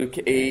Luke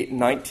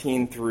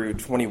 8:19 through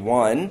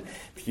 21.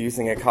 If you're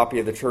using a copy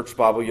of the Church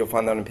Bible, you'll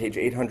find that on page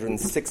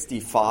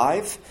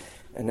 865.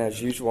 And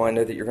as usual, I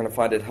know that you're going to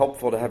find it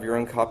helpful to have your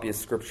own copy of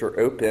Scripture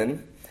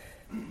open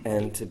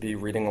and to be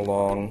reading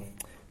along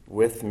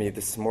with me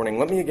this morning.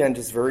 Let me again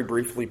just very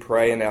briefly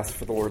pray and ask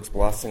for the Lord's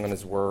blessing on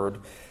His Word,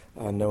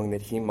 knowing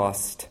that He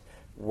must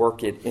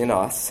work it in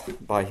us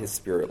by His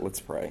Spirit. Let's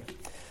pray.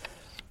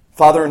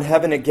 Father in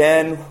heaven,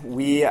 again,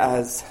 we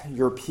as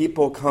your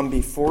people come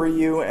before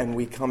you and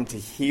we come to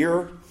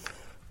hear,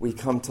 we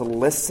come to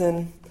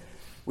listen,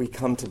 we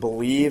come to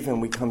believe,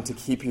 and we come to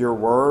keep your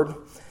word.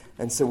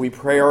 And so we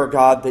pray, our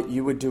God, that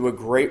you would do a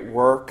great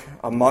work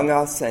among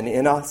us and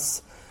in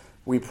us.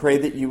 We pray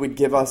that you would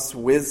give us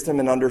wisdom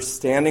and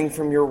understanding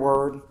from your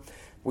word.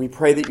 We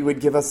pray that you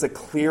would give us a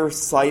clear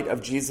sight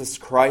of Jesus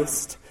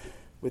Christ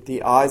with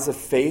the eyes of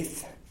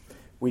faith.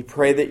 We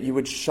pray that you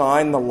would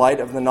shine the light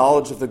of the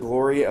knowledge of the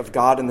glory of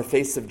God in the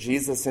face of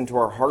Jesus into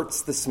our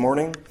hearts this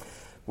morning.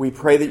 We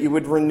pray that you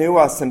would renew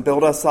us and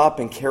build us up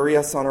and carry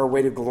us on our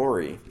way to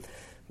glory.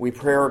 We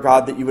pray, our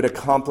God, that you would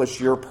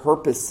accomplish your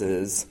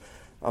purposes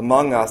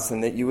among us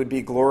and that you would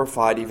be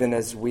glorified even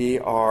as we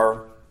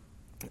are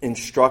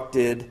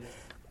instructed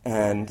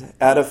and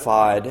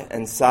edified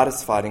and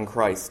satisfied in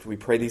Christ. We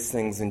pray these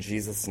things in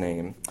Jesus'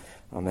 name.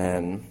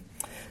 Amen.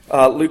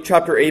 Luke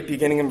chapter 8,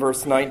 beginning in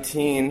verse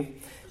 19.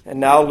 And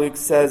now Luke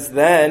says,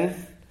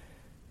 Then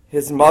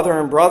his mother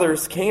and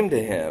brothers came to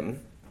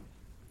him,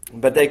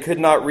 but they could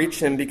not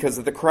reach him because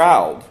of the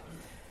crowd.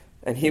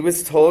 And he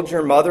was told,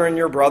 Your mother and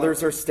your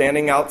brothers are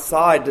standing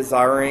outside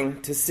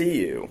desiring to see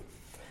you.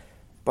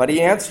 But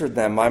he answered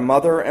them, My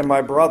mother and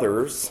my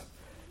brothers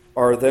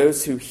are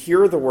those who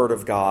hear the word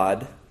of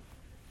God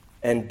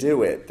and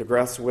do it. The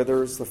grass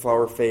withers, the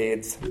flower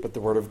fades, but the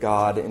word of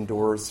God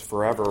endures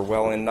forever.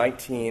 Well, in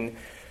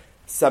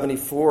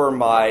 1974,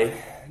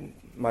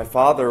 my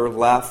father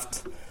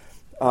left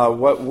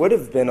what would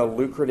have been a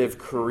lucrative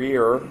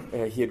career.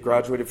 He had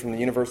graduated from the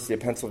University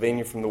of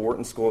Pennsylvania from the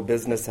Wharton School of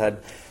Business,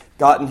 had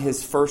gotten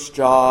his first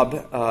job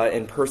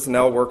in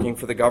personnel working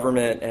for the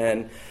government,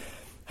 and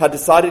had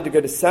decided to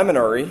go to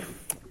seminary.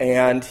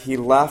 And he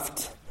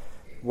left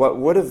what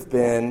would have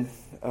been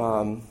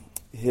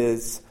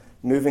his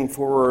moving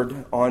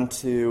forward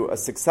onto a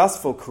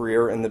successful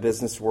career in the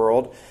business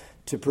world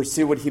to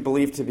pursue what he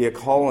believed to be a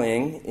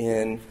calling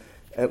in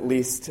at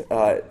least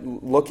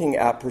looking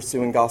at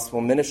pursuing gospel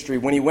ministry.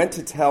 When he went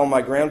to tell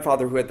my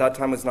grandfather, who at that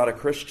time was not a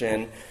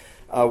Christian,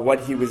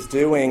 what he was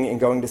doing in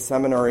going to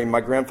seminary,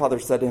 my grandfather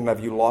said to him,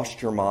 Have you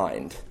lost your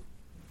mind?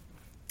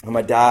 And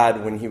my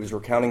dad, when he was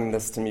recounting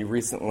this to me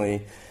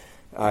recently,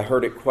 I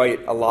heard it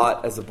quite a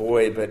lot as a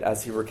boy, but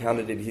as he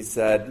recounted it, he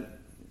said,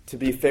 to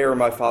be fair,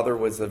 my father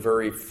was a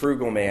very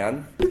frugal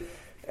man,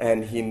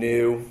 and he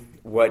knew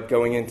what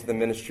going into the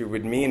ministry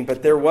would mean.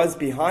 But there was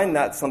behind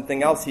that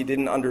something else he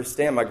didn't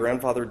understand. My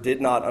grandfather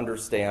did not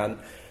understand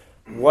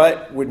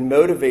what would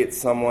motivate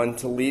someone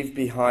to leave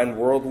behind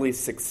worldly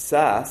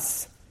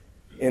success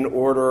in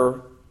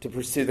order to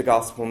pursue the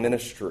gospel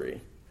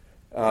ministry.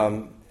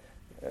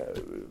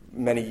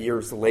 Many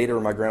years later,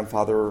 my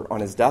grandfather,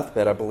 on his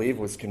deathbed, I believe,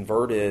 was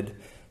converted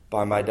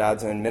by my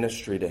dad's own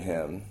ministry to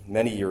him,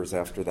 many years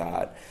after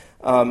that.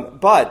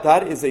 But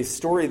that is a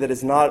story that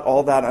is not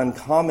all that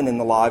uncommon in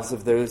the lives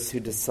of those who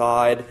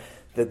decide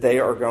that they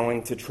are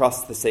going to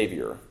trust the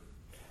Savior.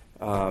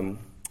 When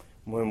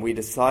we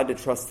decide to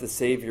trust the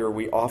Savior,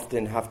 we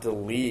often have to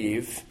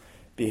leave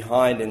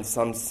behind, in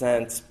some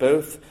sense,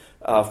 both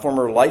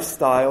former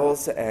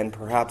lifestyles and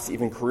perhaps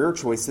even career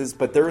choices,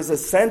 but there is a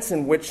sense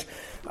in which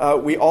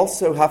we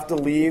also have to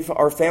leave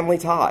our family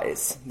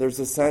ties. There's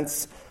a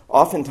sense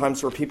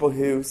oftentimes for people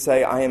who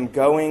say, I am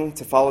going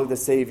to follow the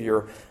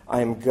Savior, I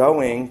am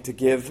going to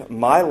give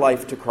my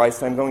life to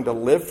Christ, I'm going to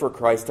live for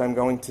Christ, I'm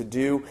going to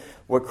do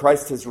what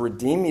Christ has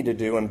redeemed me to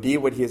do and be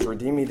what He has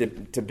redeemed me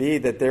to be,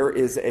 that there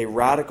is a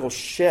radical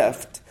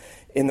shift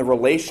in the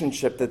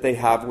relationship that they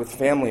have with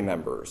family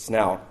members.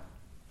 Now,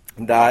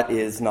 that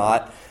is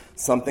not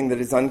something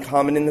that is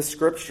uncommon in the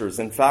Scriptures.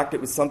 In fact,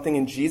 it was something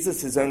in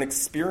Jesus' own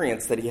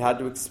experience that He had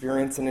to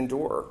experience and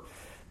endure.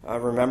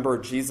 Remember,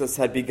 Jesus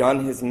had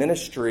begun His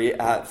ministry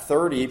at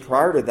 30.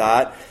 Prior to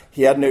that,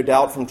 He had no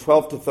doubt from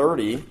 12 to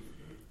 30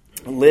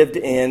 lived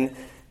in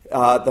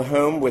the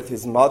home with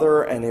His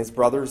mother and His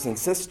brothers and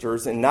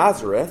sisters in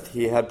Nazareth.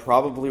 He had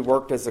probably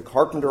worked as a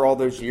carpenter all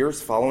those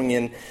years, following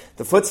in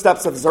the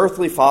footsteps of His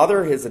earthly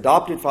father, His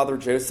adopted father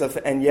Joseph.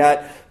 And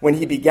yet, when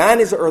He began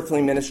His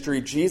earthly ministry,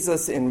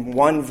 Jesus, in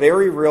one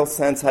very real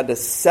sense, had to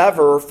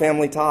sever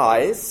family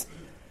ties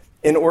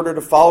in order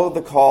to follow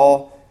the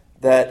call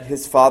that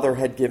His Father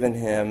had given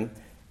Him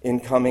in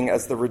coming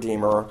as the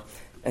Redeemer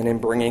and in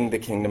bringing the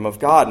kingdom of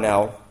God.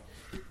 Now,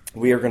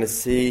 we are going to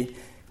see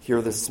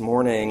here this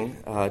morning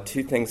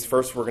two things.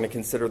 First, we're going to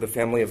consider the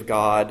family of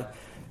God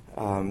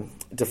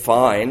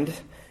defined,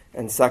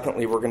 and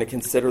secondly, we're going to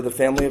consider the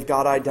family of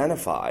God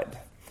identified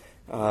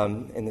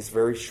in this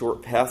very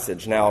short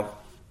passage. Now,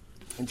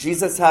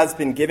 Jesus has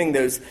been giving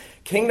those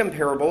kingdom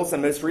parables,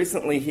 and most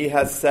recently He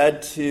has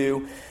said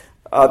to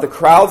the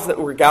crowds that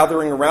were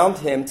gathering around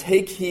him,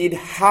 "Take heed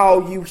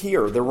how you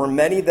hear." There were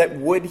many that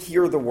would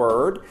hear the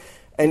word,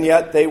 and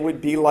yet they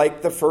would be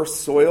like the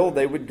first soil.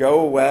 They would go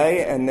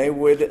away, and they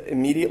would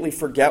immediately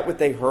forget what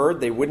they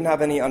heard. They wouldn't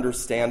have any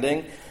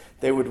understanding.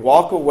 They would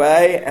walk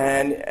away,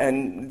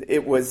 and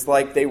it was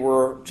like they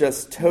were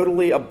just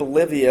totally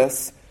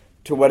oblivious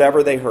to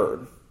whatever they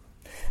heard.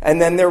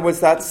 And then there was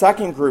that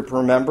second group,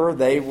 remember?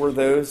 They were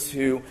those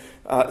who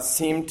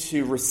seemed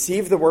to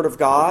receive the word of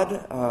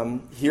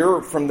God,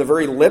 hear from the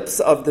very lips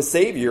of the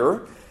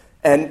Savior,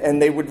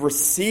 and they would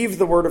receive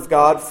the word of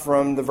God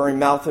from the very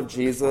mouth of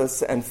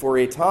Jesus, and for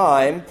a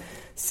time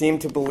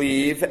seemed to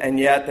believe, and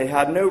yet they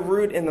had no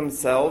root in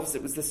themselves.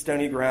 It was the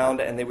stony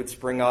ground, and they would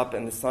spring up,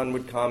 and the sun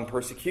would come,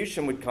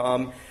 persecution would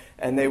come,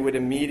 and they would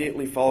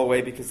immediately fall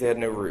away because they had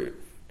no root.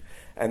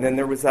 And then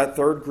there was that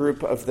third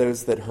group of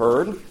those that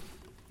heard,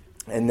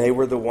 and they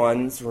were the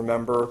ones,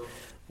 remember,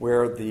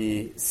 where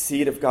the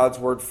seed of God's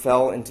word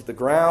fell into the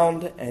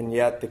ground, and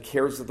yet the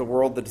cares of the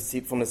world, the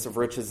deceitfulness of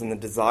riches, and the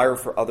desire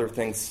for other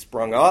things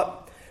sprung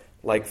up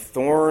like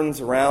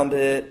thorns around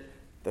it.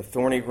 The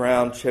thorny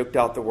ground choked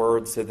out the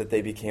word so that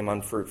they became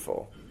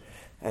unfruitful.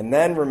 And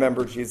then,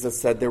 remember, Jesus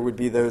said there would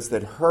be those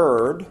that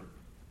heard,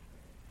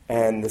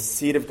 and the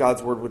seed of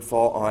God's word would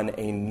fall on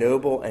a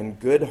noble and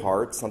good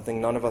heart,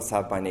 something none of us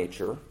have by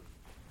nature,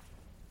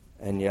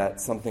 and yet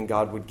something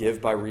God would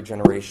give by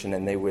regeneration,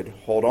 and they would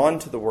hold on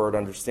to the word,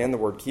 understand the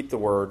word, keep the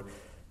word,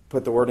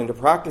 put the word into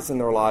practice in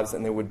their lives,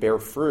 and they would bear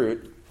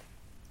fruit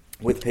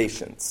with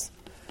patience.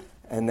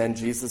 And then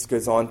Jesus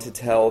goes on to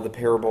tell the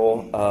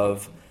parable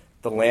of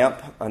the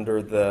lamp under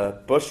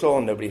the bushel,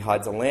 and nobody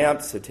hides a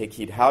lamp, so take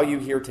heed how you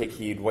hear, take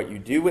heed what you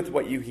do with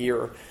what you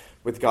hear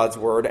with God's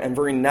word. And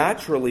very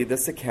naturally,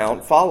 this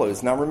account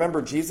follows. Now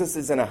remember, Jesus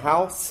is in a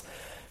house.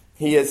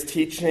 He is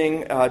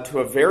teaching to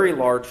a very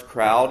large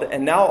crowd,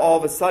 and now all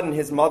of a sudden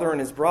his mother and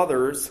his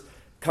brothers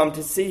come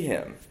to see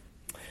him.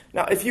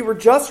 Now, if you were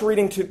just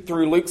reading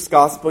through Luke's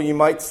gospel, you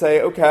might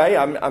say, okay,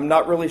 I'm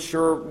not really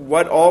sure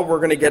what all we're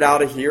going to get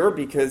out of here,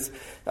 because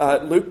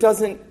Luke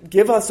doesn't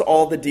give us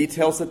all the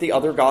details that the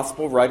other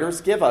gospel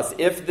writers give us.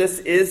 If this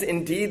is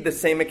indeed the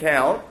same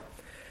account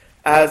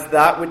as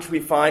that which we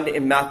find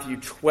in Matthew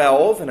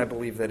 12, and I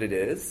believe that it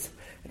is,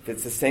 if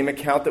it's the same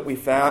account that we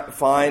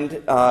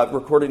find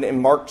recorded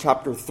in Mark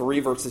chapter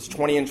 3, verses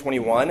 20 and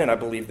 21, and I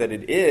believe that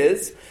it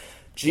is,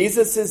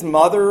 Jesus'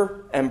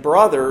 mother and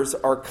brothers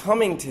are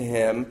coming to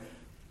him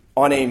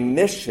on a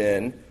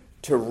mission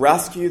to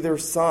rescue their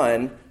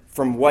son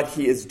from what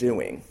he is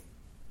doing.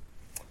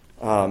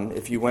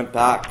 If you went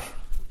back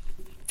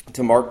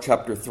to Mark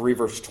chapter 3,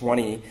 verse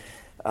 20,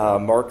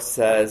 Mark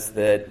says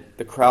that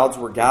the crowds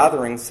were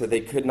gathering so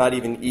they could not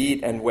even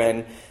eat, and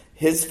when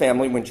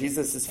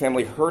Jesus'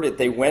 family heard it,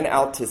 they went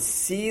out to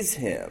seize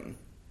him.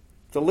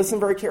 So listen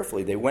very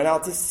carefully. They went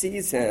out to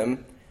seize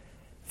him,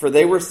 for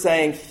they were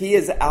saying, he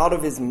is out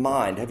of his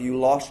mind. Have you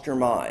lost your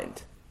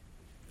mind?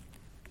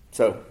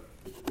 So,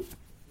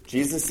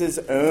 Jesus'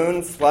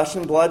 own flesh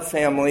and blood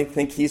family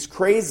think he's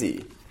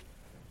crazy.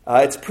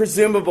 It's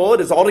presumable,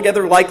 it is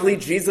altogether likely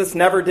Jesus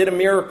never did a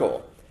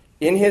miracle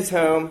in his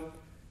home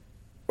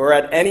or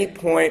at any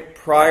point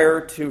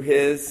prior to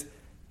his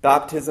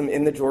baptism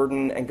in the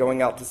Jordan and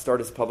going out to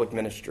start his public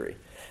ministry.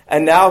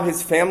 And now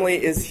his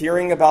family is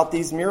hearing about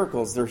these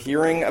miracles. They're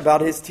hearing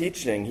about his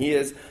teaching. He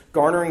is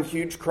garnering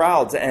huge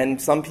crowds, and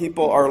some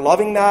people are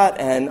loving that,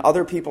 and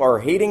other people are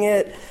hating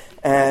it.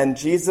 And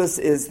Jesus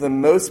is the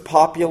most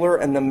popular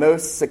and the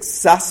most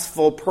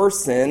successful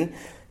person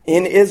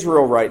in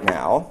Israel right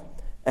now.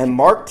 And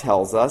Mark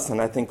tells us, and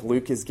I think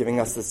Luke is giving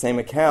us the same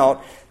account,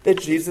 that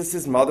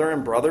Jesus' mother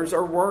and brothers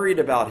are worried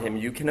about him.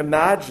 You can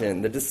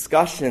imagine the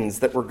discussions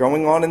that were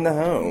going on in the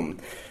home.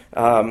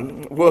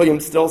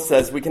 William Still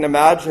says, we can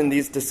imagine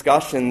these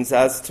discussions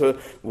as to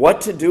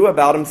what to do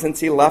about him since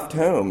he left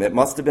home. It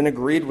must have been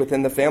agreed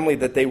within the family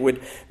that they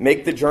would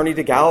make the journey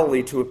to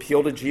Galilee to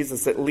appeal to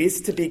Jesus, at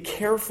least to be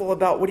careful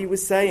about what he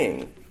was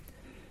saying.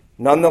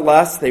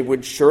 Nonetheless, they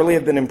would surely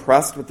have been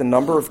impressed with the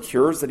number of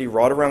cures that he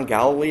wrought around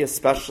Galilee,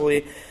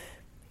 especially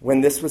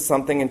when this was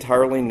something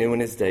entirely new in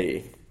his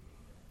day.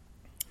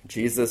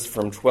 Jesus,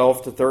 from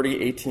 12 to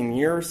 30, 18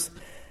 years,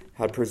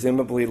 had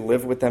presumably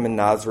lived with them in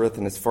Nazareth,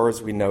 and as far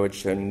as we know, had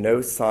shown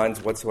no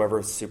signs whatsoever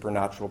of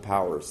supernatural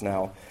powers.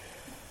 Now,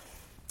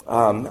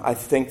 I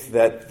think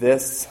that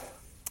this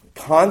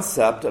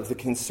concept of the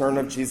concern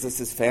of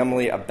Jesus'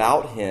 family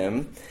about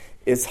him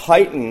is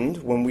heightened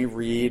when we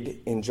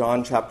read in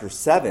John chapter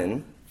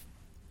 7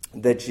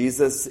 that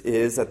Jesus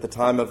is, at the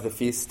time of the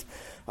Feast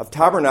of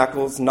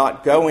Tabernacles,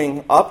 not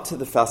going up to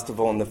the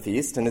festival and the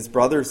feast, and his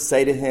brothers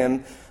say to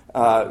him,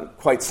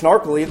 quite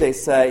snarkily, they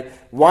say,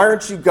 why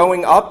aren't you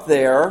going up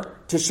there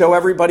to show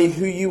everybody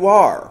who you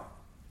are?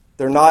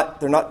 They're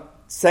not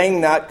saying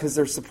that because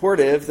they're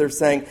supportive. They're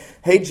saying,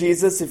 hey,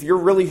 Jesus, if you're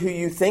really who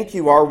you think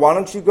you are, why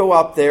don't you go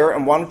up there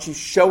and why don't you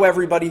show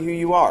everybody who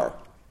you are?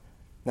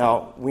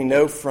 Now, we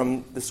know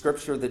from the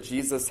scripture that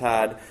Jesus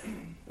had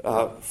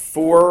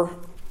 4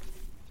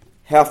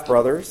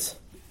 half-brothers.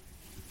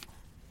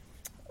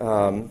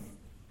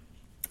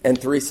 and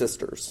 3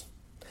 sisters.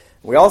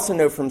 We also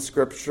know from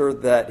Scripture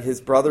that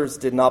his brothers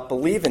did not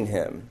believe in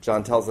him.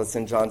 John tells us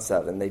in John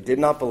 7. They did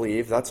not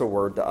believe. That's a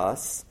word to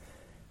us.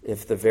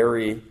 If the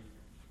very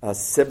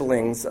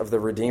siblings of the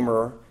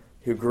Redeemer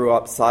who grew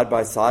up side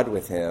by side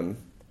with him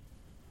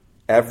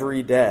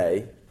every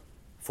day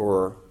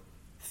for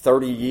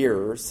 30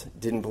 years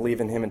didn't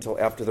believe in him until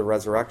after the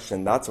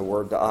resurrection, that's a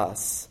word to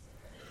us.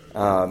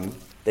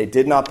 They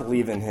did not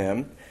believe in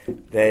him.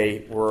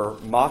 They were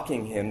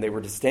mocking him. They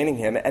were disdaining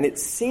him. And it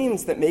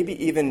seems that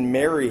maybe even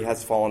Mary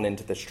has fallen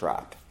into this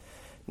trap.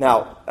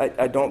 Now,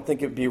 I don't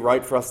think it would be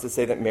right for us to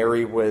say that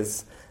Mary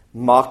was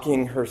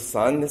mocking her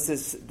son. This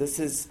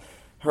is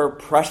her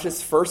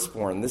precious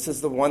firstborn. This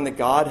is the one that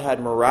God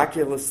had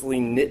miraculously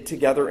knit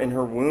together in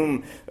her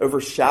womb,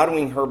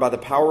 overshadowing her by the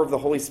power of the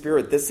Holy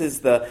Spirit. This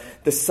is the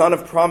son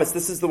of promise.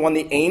 This is the one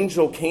the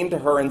angel came to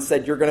her and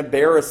said, you're going to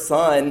bear a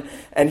son,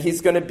 and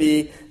he's going to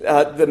be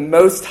the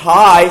most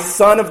high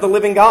son of the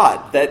living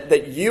God.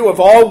 That you,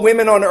 of all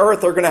women on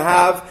earth, are going to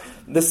have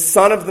the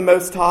son of the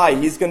Most High.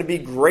 He's going to be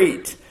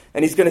great,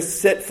 and he's going to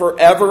sit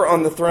forever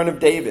on the throne of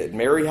David.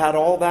 Mary had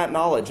all that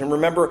knowledge. And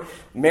remember,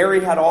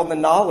 Mary had all the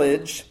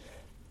knowledge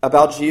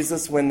about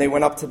Jesus when they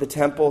went up to the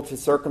temple to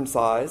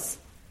circumcise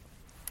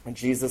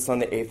Jesus on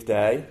the 8th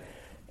day.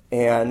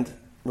 And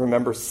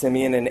remember,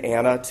 Simeon and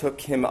Anna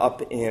took him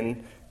up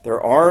in their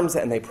arms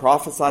and they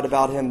prophesied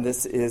about him.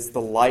 This is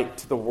the light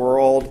to the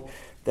world,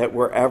 that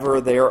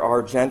wherever there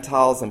are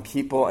Gentiles and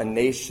people and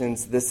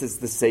nations, this is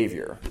the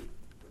Savior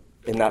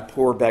in that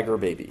poor beggar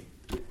baby.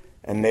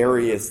 And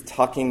Mary is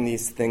tucking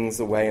these things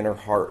away in her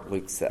heart,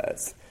 Luke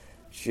says.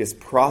 She is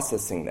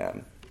processing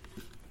them.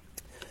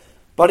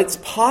 But it's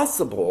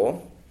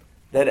possible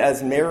that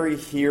as Mary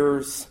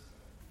hears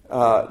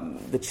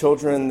the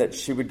children that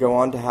she would go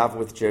on to have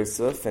with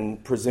Joseph,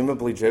 and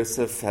presumably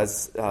Joseph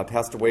has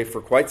passed away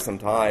for quite some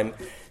time.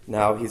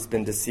 Now he's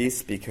been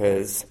deceased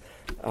because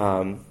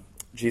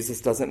Jesus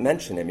doesn't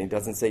mention him. He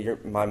doesn't say, your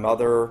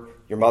mother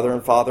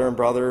and father and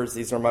brothers,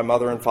 these are my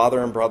mother and father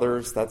and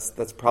brothers.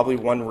 That's probably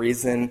one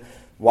reason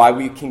why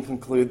we can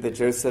conclude that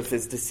Joseph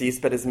is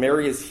deceased. But as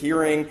Mary is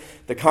hearing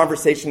the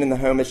conversation in the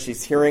home, as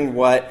she's hearing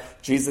what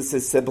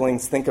Jesus'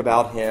 siblings think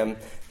about him,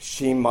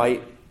 she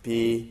might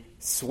be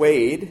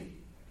swayed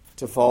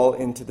to fall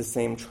into the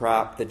same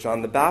trap that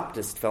John the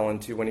Baptist fell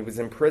into when he was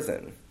in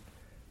prison.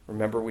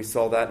 Remember, we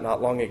saw that not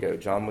long ago.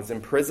 John was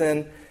in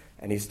prison,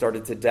 and he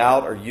started to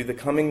doubt, are you the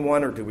coming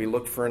one, or do we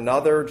look for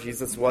another?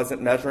 Jesus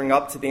wasn't measuring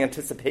up to the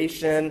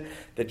anticipation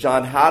that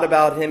John had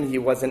about him. He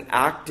wasn't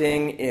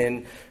acting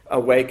in a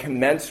way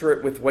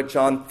commensurate with what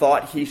John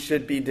thought he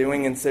should be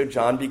doing, and so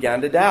John began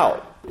to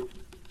doubt.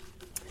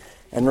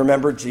 And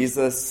remember,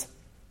 Jesus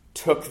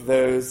took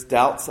those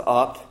doubts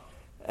up,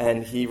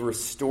 and he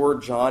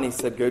restored John. He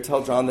said, go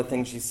tell John the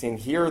things you've seen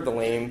here. The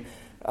lame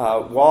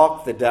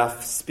walk, the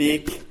deaf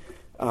speak,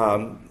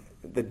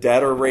 the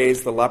dead are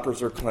raised, the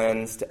lepers are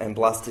cleansed, and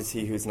blessed is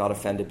he who's not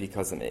offended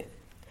because of me.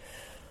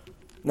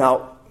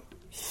 Now,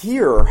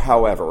 here,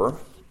 however,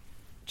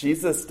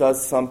 Jesus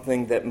does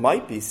something that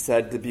might be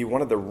said to be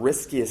one of the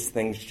riskiest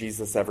things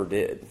Jesus ever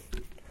did.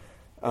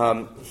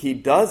 He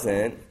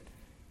doesn't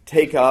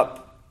take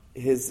up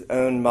his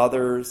own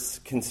mother's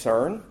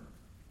concern.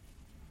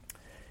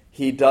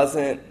 He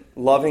doesn't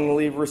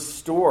lovingly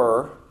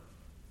restore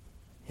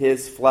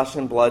his flesh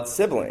and blood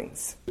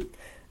siblings.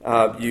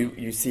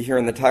 You see here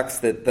in the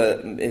text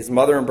that his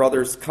mother and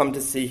brothers come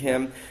to see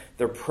him.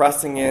 They're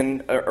pressing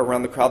in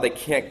around the crowd. They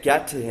can't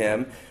get to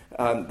him.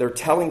 They're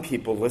telling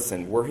people,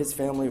 listen, we're his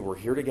family. We're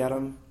here to get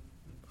him.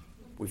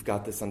 We've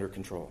got this under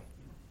control.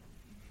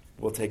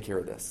 We'll take care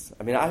of this.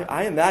 I mean,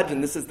 I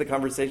imagine this is the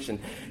conversation.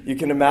 You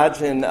can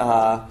imagine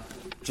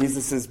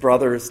Jesus'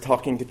 brothers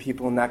talking to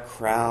people in that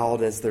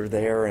crowd as they're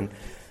there, and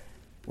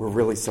we're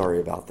really sorry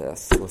about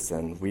this.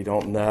 Listen, we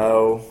don't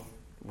know.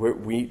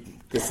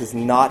 This is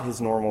not his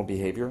normal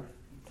behavior.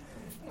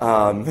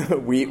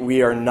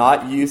 We are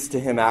not used to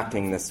him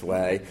acting this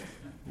way.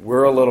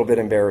 We're a little bit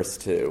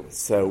embarrassed too.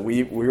 So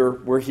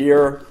we're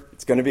here.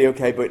 It's going to be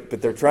okay,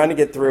 but they're trying to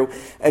get through.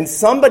 And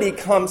somebody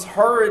comes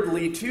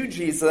hurriedly to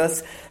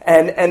Jesus,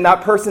 and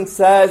that person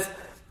says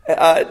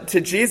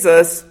to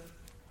Jesus,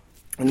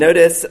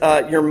 notice,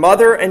 your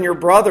mother and your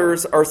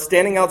brothers are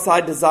standing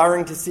outside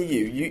desiring to see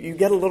you. You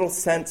get a little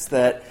sense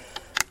that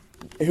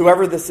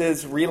whoever this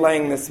is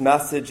relaying this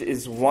message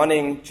is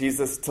wanting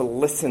Jesus to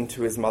listen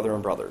to his mother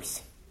and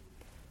brothers.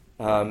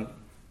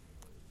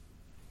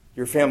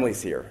 Your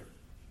family's here.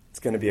 It's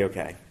going to be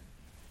okay.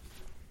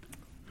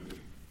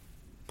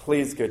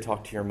 Please go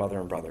talk to your mother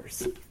and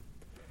brothers.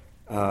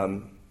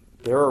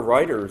 There are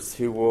writers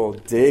who will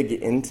dig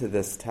into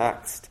this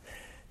text,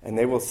 and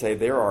they will say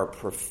there are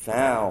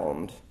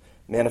profound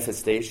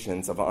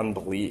manifestations of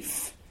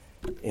unbelief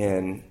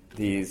in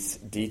these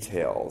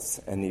details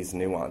and these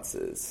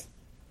nuances.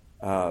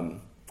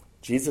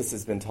 Jesus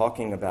has been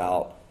talking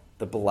about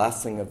the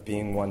blessing of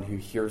being one who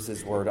hears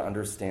his word,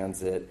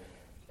 understands it,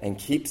 and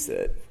keeps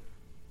it.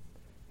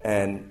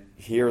 And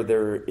here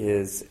there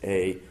is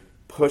a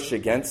push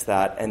against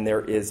that, and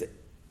there is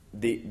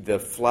the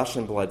flesh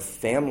and blood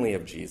family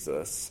of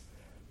Jesus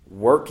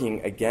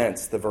working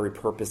against the very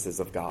purposes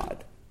of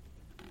God.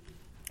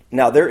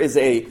 Now, there is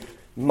a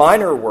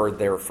minor word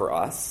there for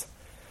us,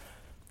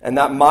 and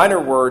that minor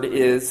word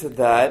is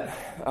that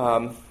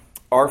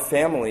our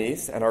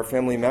families and our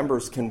family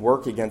members can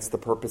work against the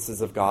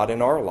purposes of God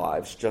in our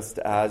lives, just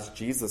as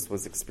Jesus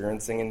was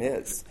experiencing in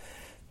his.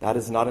 That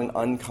is not an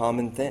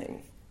uncommon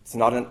thing. It's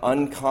not an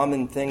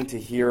uncommon thing to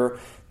hear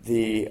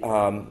the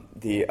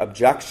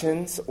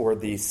objections or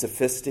the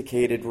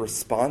sophisticated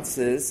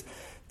responses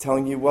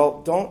telling you,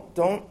 well, don't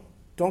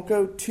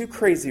go too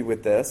crazy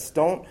with this.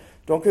 Don't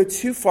go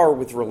too far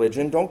with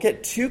religion. Don't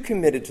get too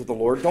committed to the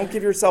Lord. Don't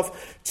give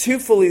yourself too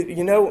fully,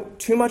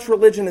 too much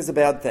religion is a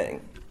bad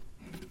thing.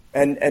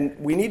 And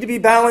we need to be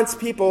balanced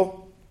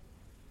people.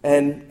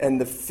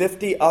 And the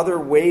 50 other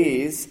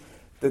ways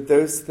that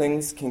those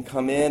things can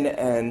come in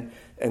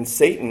and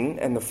Satan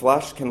and the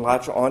flesh can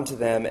latch onto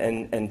them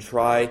and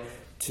try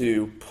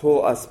to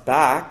pull us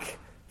back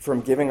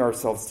from giving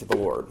ourselves to the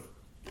Lord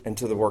and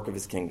to the work of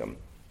his kingdom.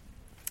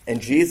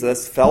 And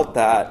Jesus felt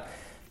that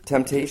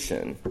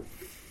temptation.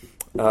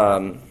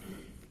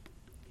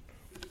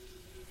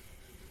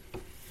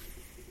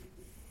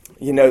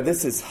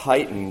 This is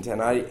heightened,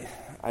 and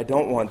I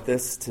don't want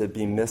this to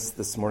be missed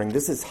this morning.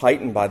 This is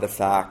heightened by the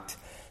fact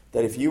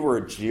that if you were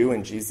a Jew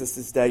in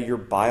Jesus' day, your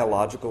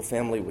biological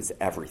family was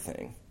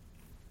everything.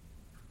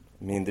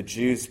 I mean, the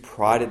Jews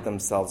prided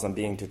themselves on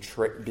being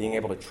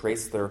able to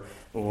trace their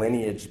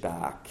lineage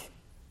back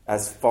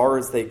as far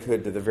as they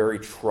could to the very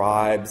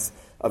tribes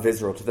of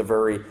Israel, to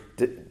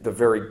the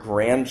very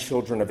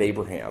grandchildren of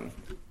Abraham.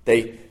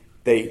 They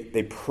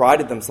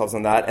prided themselves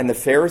on that, and the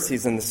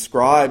Pharisees and the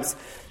scribes,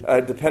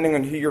 depending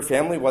on who your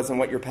family was and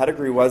what your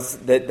pedigree was,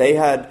 that they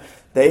had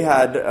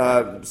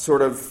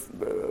sort of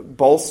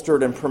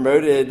bolstered and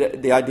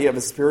promoted the idea of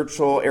a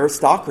spiritual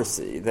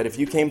aristocracy, that if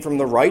you came from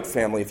the right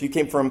family, if you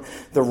came from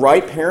the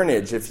right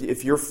parentage,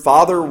 if your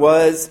father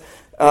was,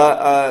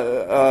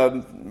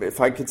 if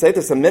I could say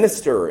this, a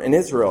minister in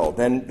Israel,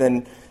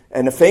 then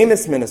and a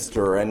famous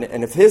minister,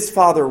 and if his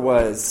father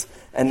was,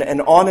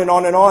 and on and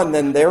on and on,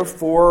 then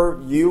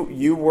therefore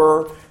you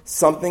were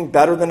something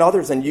better than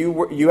others, and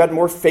you had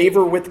more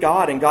favor with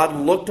God, and God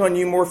looked on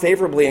you more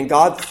favorably, and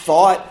God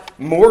thought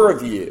more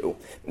of you.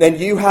 Then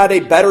you had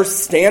a better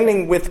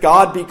standing with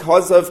God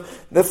because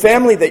of the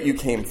family that you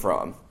came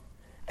from.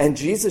 And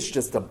Jesus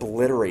just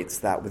obliterates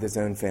that with his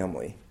own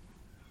family.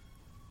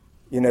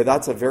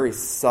 That's a very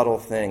subtle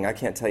thing. I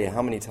can't tell you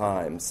how many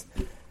times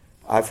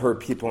I've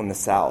heard people in the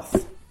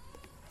South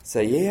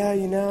say,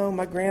 yeah,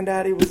 my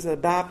granddaddy was a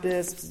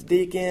Baptist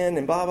deacon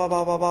and blah, blah,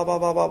 blah, blah, blah, blah,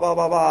 blah, blah, blah,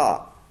 blah,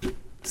 blah.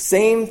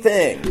 Same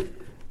thing.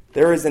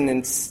 There is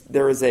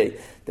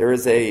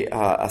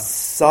a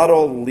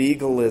subtle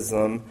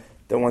legalism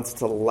that wants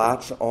to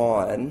latch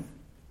on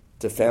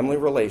to family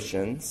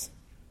relations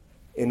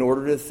in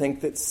order to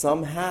think that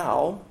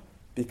somehow,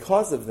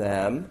 because of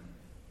them,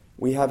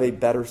 we have a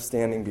better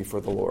standing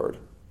before the Lord.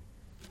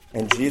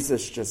 And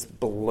Jesus just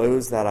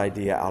blows that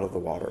idea out of the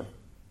water.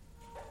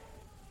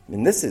 I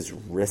mean, this is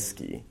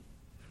risky.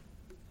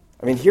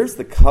 I mean, here's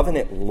the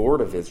covenant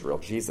Lord of Israel,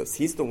 Jesus.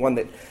 He's the one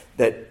that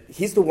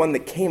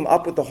came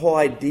up with the whole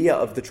idea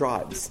of the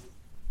tribes.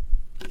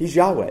 He's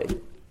Yahweh.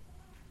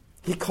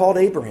 He called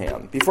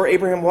Abraham. Before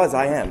Abraham was,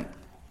 I am.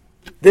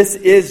 This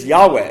is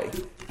Yahweh.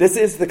 This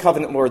is the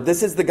covenant Lord.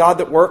 This is the God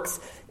that works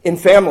in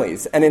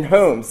families and in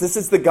homes. This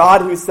is the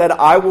God who said,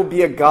 I will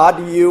be a God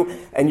to you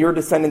and your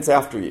descendants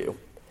after you.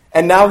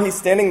 And now he's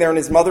standing there and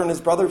his mother and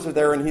his brothers are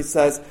there and he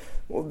says,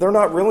 well, they're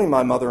not really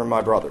my mother and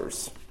my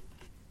brothers.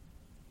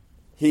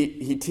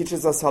 He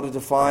teaches us how to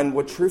define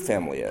what true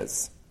family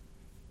is.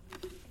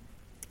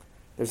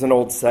 There's an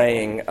old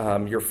saying,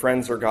 your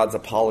friends are God's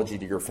apology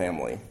to your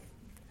family. I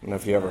don't know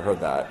if you ever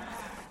heard that.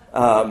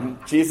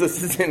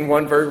 Jesus is in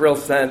one very real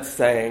sense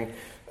saying,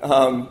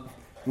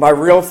 my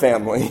real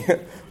family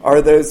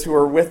are those who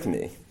are with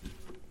me.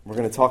 We're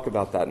going to talk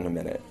about that in a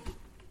minute.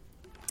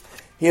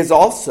 He is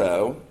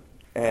also,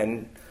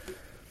 and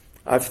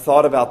I've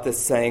thought about this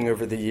saying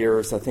over the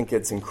years, I think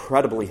it's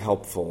incredibly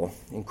helpful,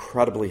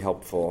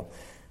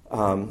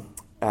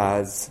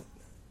 as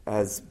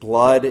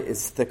blood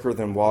is thicker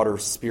than water,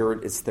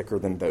 spirit is thicker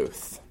than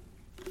both.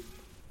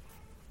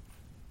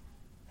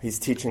 He's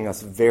teaching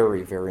us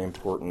very, very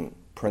important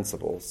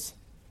principles,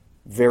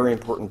 very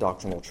important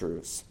doctrinal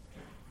truths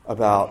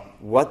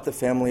about what the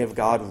family of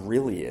God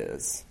really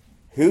is,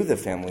 who the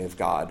family of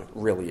God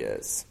really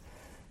is,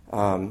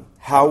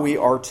 how we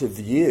are to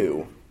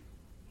view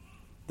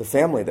the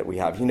family that we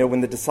have.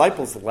 When the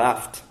disciples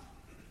left,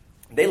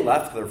 they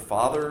left their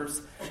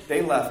fathers,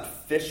 they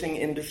left fishing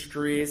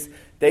industries,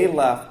 they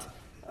left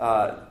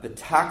the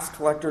tax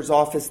collector's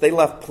office, they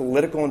left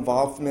political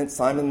involvement,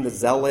 Simon the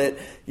Zealot.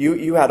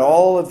 You had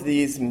all of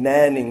these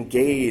men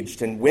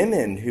engaged and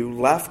women who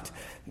left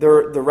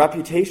their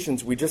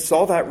reputations. We just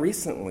saw that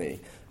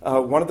recently.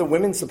 One of the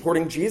women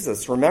supporting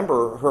Jesus,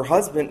 remember, her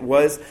husband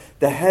was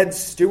the head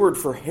steward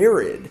for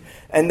Herod,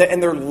 and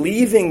they're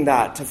leaving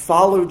that to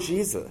follow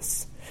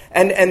Jesus.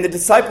 And the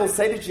disciples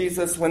say to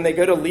Jesus when they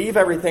go to leave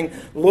everything,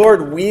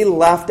 Lord, we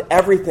left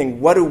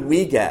everything. What do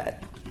we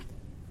get?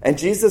 And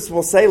Jesus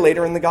will say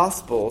later in the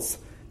Gospels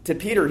to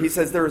Peter, he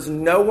says, there is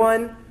no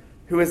one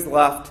who has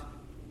left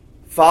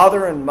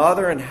father and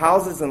mother and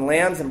houses and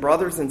lands and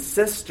brothers and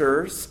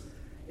sisters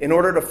in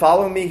order to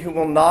follow me who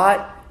will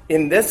not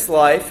in this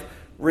life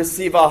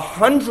receive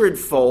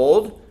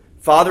 100-fold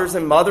fathers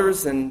and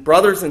mothers and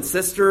brothers and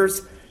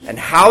sisters and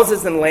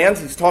houses and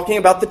lands. He's talking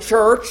about the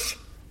church.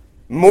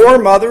 More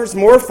mothers,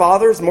 more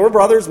fathers, more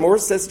brothers, more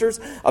sisters,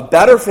 a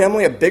better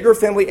family, a bigger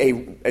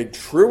family, a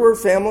truer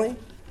family,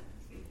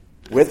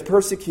 with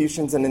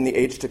persecutions and in the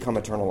age to come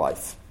eternal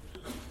life.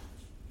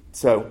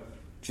 So,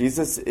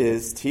 Jesus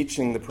is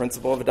teaching the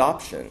principle of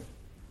adoption.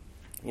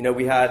 You know,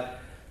 we had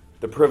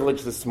the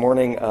privilege this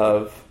morning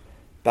of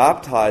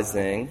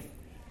baptizing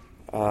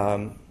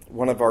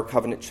one of our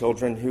covenant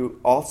children who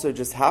also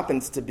just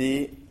happens to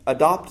be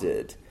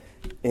adopted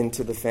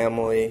into the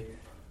family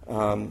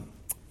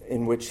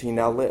in which he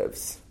now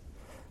lives.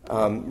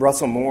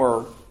 Russell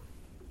Moore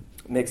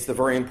makes the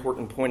very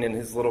important point in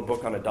his little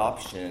book on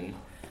adoption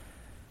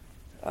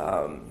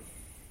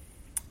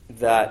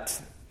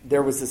that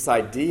there was this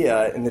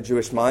idea in the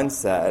Jewish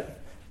mindset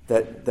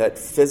that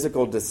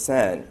physical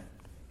descent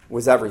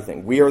was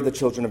everything. We are the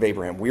children of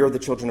Abraham. We are the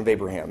children of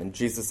Abraham. And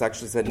Jesus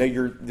actually said, no,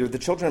 you're the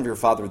children of your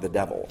father, the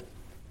devil.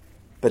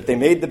 But they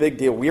made the big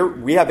deal.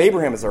 We have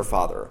Abraham as our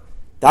father.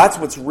 That's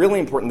what's really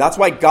important. That's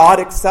why God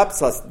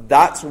accepts us.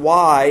 That's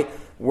why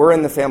we're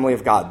in the family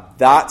of God.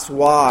 That's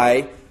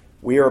why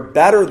we are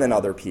better than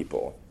other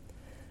people.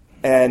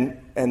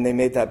 And they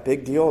made that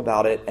big deal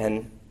about it.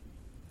 And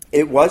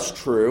it was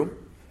true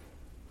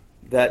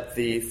that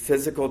the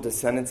physical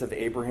descendants of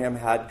Abraham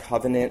had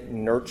covenant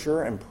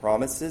nurture and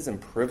promises and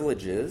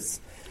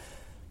privileges.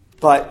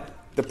 But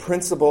the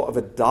principle of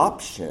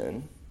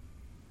adoption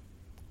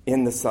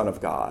in the Son of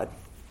God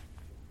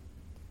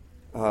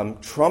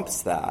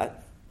trumps that.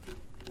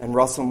 And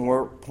Russell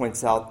Moore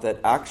points out that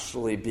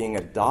actually being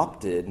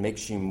adopted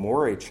makes you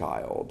more a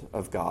child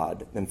of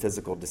God than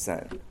physical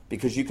descent.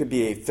 Because you could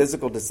be a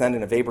physical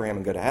descendant of Abraham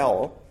and go to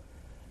hell,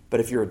 but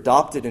if you're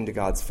adopted into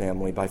God's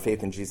family by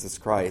faith in Jesus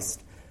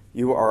Christ,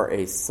 you are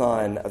a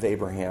son of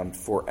Abraham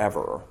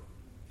forever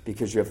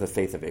because you have the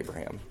faith of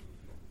Abraham.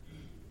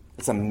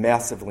 It's a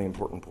massively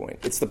important point.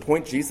 It's the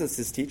point Jesus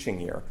is teaching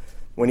here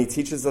when he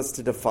teaches us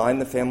to define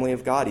the family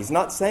of God. He's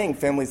not saying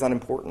family's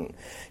unimportant.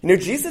 You know,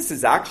 Jesus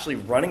is actually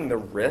running the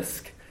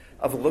risk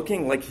of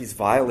looking like he's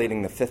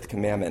violating the fifth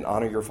commandment,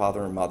 honor your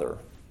father and mother.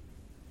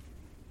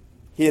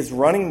 He is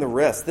running the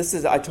risk.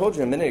 I told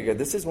you a minute ago,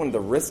 this is one of the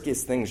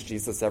riskiest things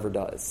Jesus ever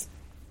does.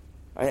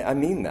 I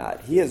mean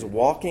that. He is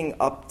walking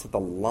up to the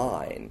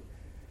line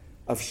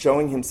of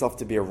showing himself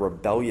to be a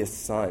rebellious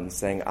son,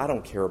 saying, I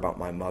don't care about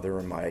my mother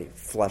and my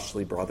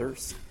fleshly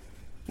brothers.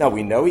 Now,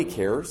 we know he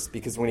cares,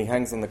 because when he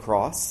hangs on the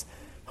cross,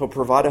 he'll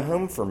provide a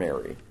home for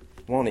Mary,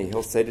 won't he?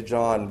 He'll say to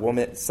John,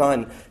 woman,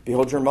 son,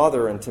 behold your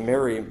mother, and to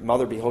Mary,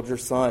 mother, behold your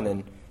son.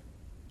 And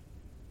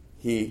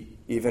he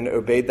even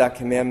obeyed that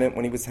commandment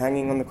when he was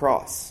hanging on the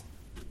cross.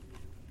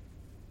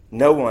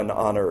 No one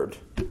honored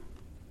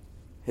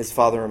his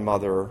father and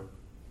mother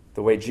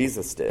the way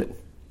Jesus did.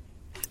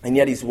 And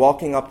yet he's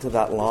walking up to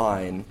that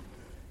line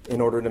in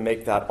order to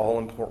make that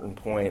all-important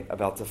point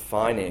about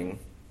defining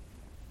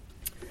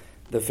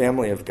the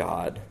family of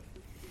God.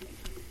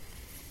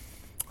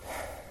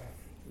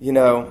 You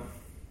know,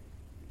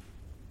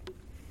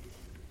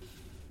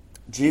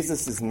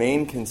 Jesus'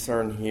 main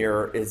concern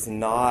here is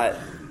not,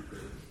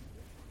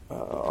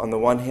 on the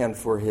one hand,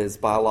 for his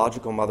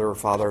biological mother or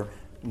father,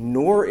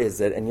 nor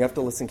is it, and you have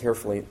to listen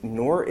carefully,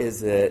 nor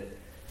is it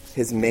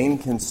his main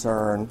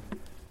concern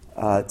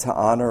to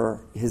honor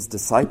his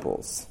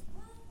disciples.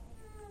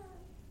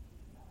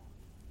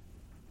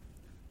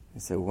 You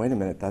say, well, wait a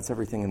minute, that's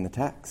everything in the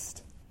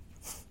text.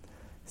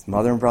 His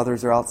mother and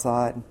brothers are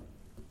outside.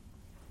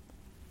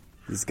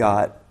 He's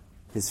got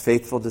his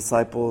faithful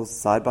disciples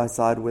side by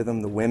side with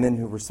him, the women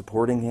who were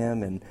supporting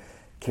him and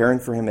caring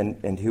for him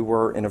and who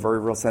were, in a very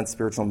real sense,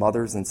 spiritual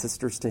mothers and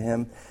sisters to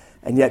him.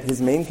 And yet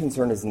his main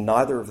concern is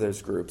neither of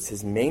those groups.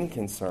 His main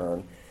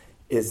concern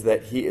is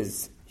that he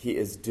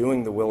is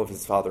doing the will of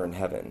his Father in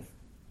heaven.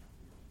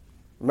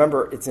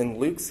 Remember, it's in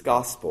Luke's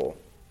gospel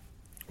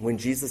when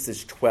Jesus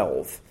is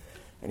 12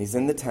 and he's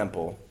in the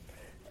temple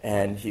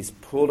and he's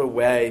pulled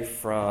away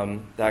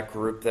from that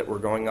group that were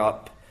going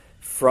up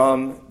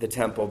from the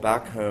temple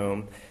back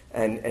home,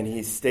 and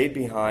he stayed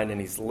behind and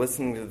he's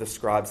listening to the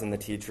scribes and the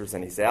teachers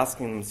and he's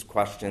asking them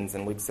questions,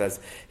 and Luke says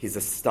he's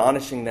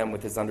astonishing them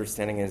with his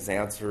understanding and his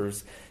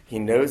answers. He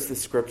knows the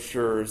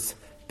scriptures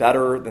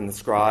better than the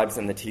scribes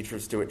and the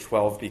teachers do at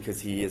 12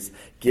 because he has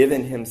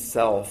given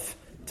himself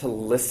to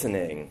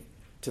listening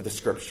to the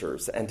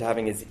scriptures and to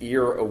having his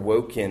ear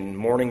awoken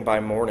morning by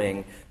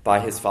morning by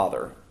his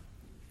Father.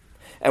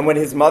 And when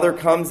his mother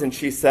comes and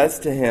she says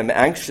to him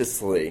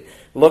anxiously,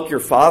 look, your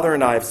father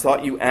and I have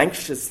sought you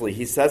anxiously.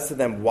 He says to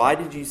them, why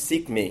did you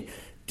seek me?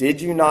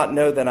 Did you not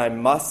know that I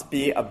must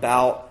be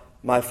about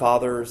my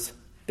Father's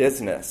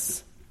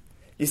business?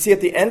 You see,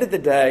 at the end of the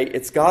day,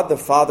 it's God the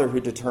Father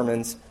who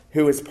determines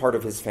who is part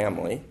of his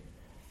family.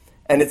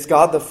 And it's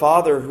God the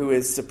Father who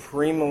is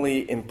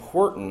supremely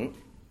important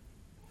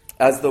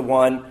as the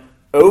one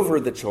over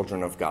the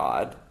children of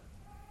God.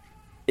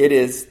 It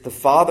is the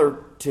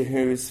Father to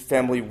whose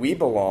family we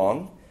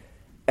belong,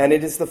 and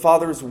it is the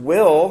Father's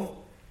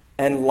will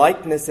and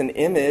likeness and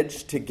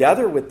image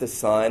together with the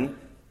Son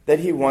that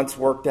he once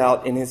worked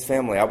out in his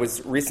family. I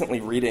was recently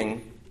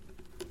reading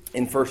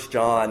in 1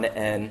 John,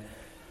 and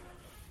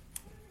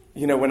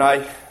when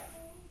I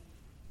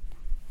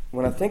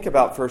think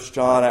about 1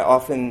 John, I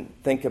often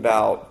think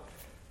about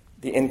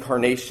the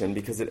incarnation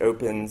because it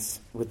opens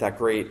with that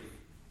great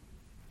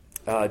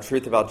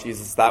truth about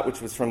Jesus, that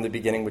which was from the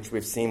beginning, which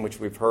we've seen,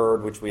 which we've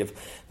heard, which we have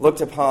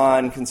looked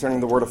upon concerning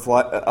the word of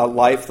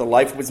life. The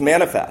life was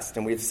manifest,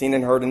 and we have seen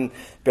and heard and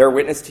bear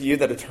witness to you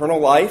that eternal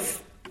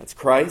life, that's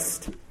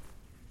Christ.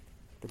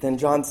 But then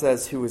John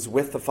says, who is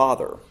with the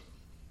Father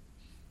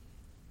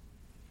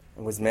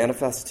and was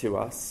manifest to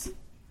us.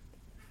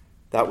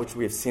 That which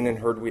we have seen and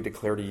heard we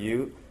declare to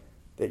you,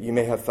 that you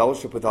may have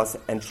fellowship with us.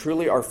 And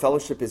truly our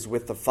fellowship is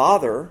with the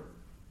Father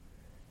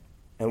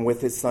and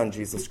with his Son,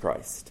 Jesus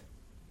Christ.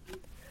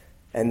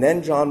 And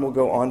then John will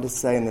go on to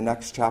say in the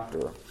next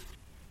chapter,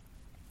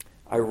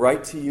 I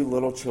write to you,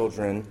 little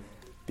children,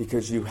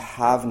 because you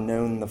have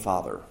known the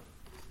Father.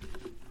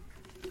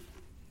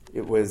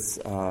 It was,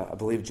 I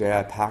believe,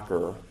 J.I.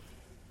 Packer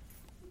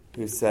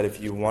who said, if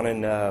you want to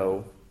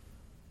know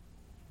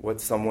what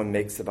someone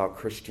makes about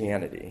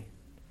Christianity,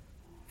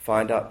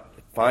 find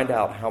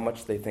out how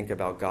much they think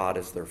about God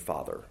as their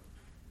Father.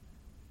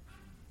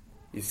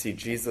 You see,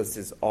 Jesus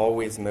is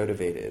always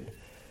motivated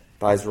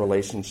by his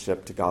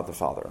relationship to God the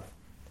Father.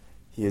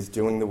 He is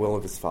doing the will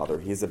of his Father.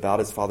 He is about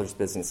his Father's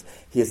business.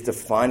 He is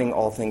defining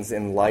all things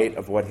in light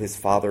of what his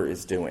Father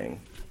is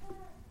doing.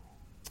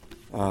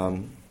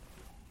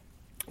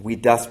 We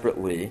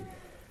desperately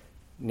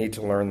need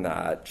to learn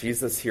that.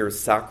 Jesus here is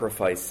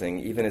sacrificing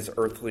even his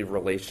earthly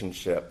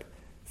relationship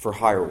for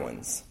higher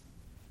ones.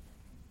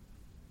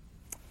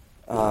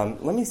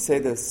 Let me say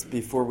this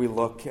before we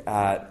look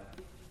at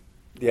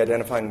the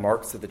identifying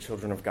marks of the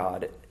children of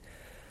God.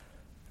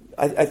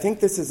 I think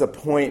this is a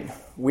point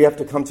we have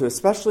to come to,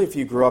 especially if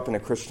you grew up in a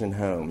Christian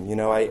home.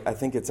 I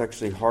think it's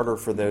actually harder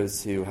for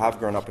those who have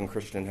grown up in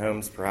Christian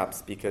homes,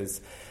 perhaps,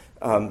 because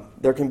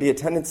there can be a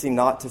tendency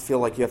not to feel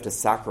like you have to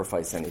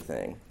sacrifice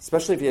anything,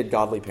 especially if you had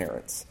godly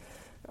parents.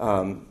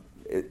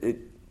 It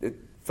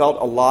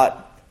felt a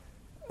lot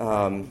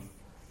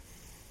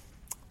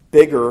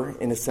bigger,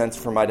 in a sense,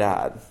 for my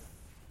dad.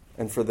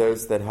 And for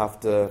those that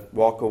have to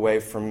walk away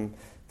from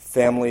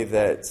family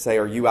that say,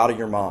 are you out of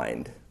your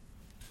mind?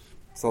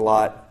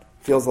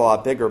 Feels a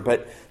lot bigger.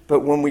 But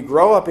when we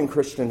grow up in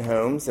Christian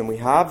homes and we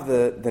have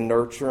the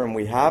nurture and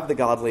we have the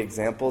godly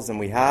examples and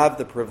we have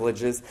the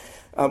privileges,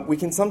 we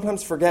can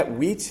sometimes forget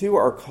we too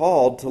are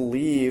called to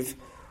leave,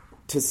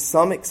 to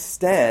some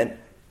extent,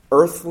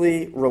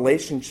 earthly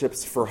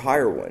relationships for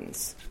higher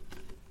ones.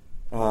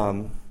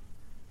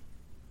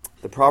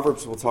 The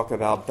Proverbs will talk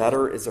about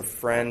better is a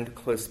friend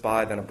close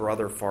by than a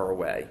brother far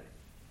away.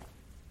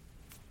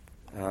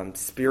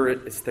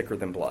 Spirit is thicker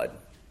than blood.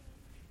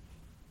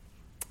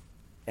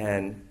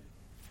 And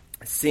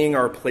seeing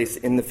our place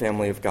in the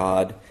family of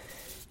God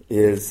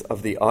is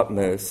of the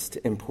utmost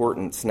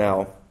importance.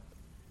 Now,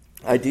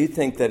 I do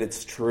think that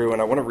it's true,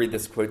 and I want to read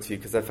this quote to you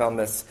because I found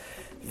this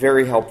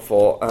very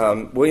helpful.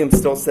 William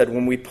Still said,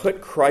 when we put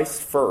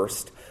Christ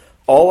first,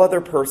 all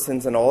other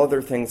persons and all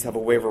other things have a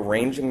way of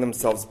arranging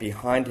themselves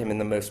behind him in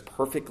the most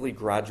perfectly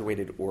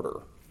graduated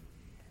order.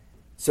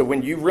 So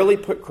when you really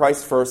put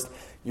Christ first,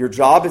 your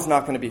job is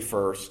not going to be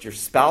first, your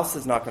spouse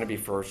is not going to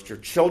be first, your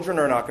children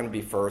are not going to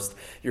be first,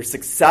 your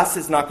success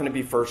is not going to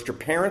be first, your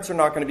parents are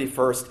not going to be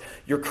first,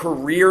 your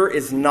career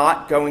is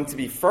not going to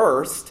be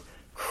first,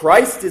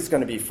 Christ is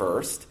going to be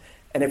first,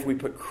 and if we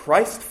put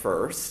Christ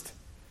first,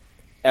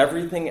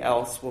 everything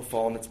else will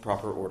fall in its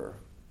proper order.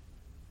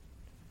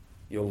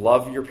 You'll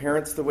love your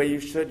parents the way you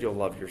should, you'll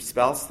love your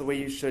spouse the way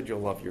you should, you'll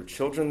love your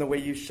children the way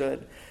you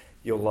should,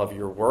 you'll love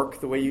your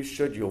work the way you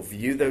should, you'll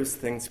view those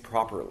things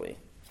properly.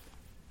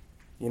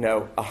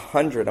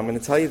 100, I'm going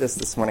to tell you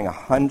this morning,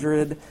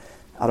 100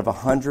 out of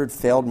 100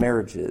 failed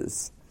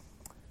marriages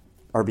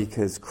are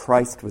because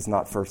Christ was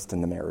not first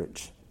in the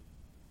marriage.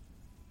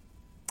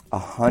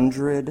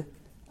 100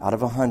 out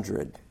of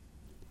 100.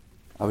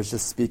 I was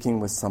just speaking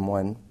with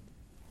someone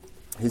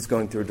who's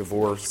going through a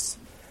divorce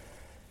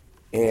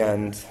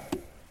and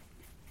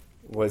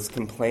was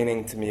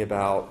complaining to me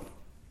about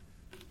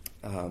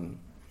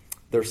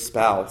their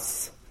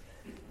spouse.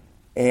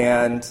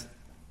 And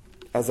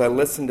as I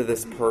listened to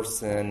this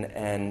person,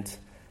 and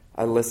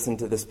I listened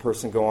to this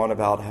person go on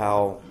about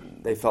how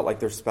they felt like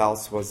their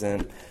spouse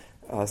wasn't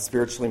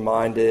spiritually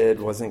minded,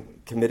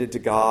 wasn't committed to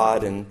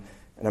God, and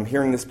I'm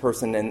hearing this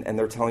person, and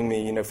they're telling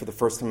me, for the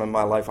first time in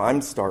my life,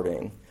 I'm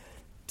starting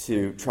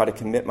to try to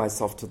commit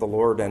myself to the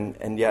Lord,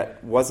 and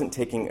yet wasn't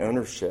taking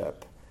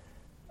ownership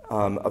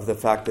of the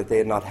fact that they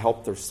had not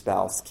helped their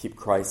spouse keep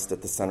Christ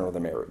at the center of the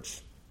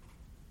marriage.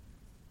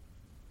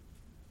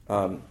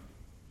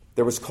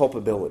 there was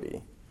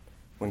culpability.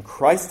 When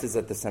Christ is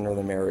at the center of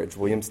the marriage,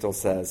 William Still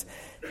says,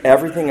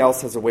 everything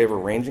else has a way of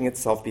arranging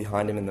itself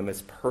behind him in the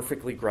most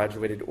perfectly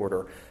graduated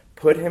order.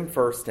 Put him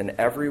first, and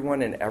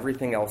everyone and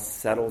everything else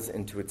settles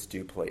into its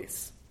due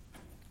place.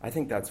 I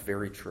think that's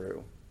very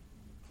true.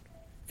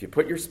 If you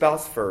put your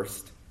spouse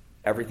first,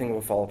 everything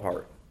will fall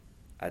apart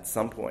at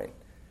some point.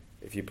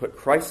 If you put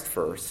Christ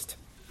first,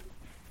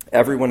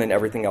 everyone and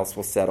everything else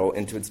will settle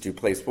into its due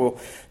place. Well,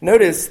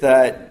 notice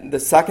that the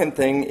second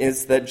thing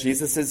is that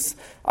Jesus is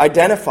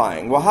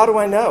identifying. Well, how do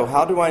I know?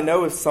 How do I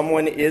know if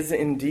someone is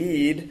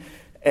indeed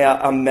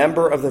a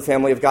member of the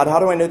family of God? How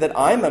do I know that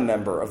I'm a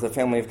member of the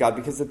family of God?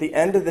 Because at the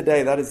end of the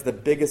day, that is the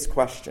biggest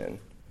question.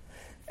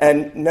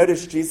 And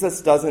notice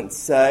Jesus doesn't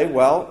say,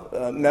 well,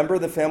 a member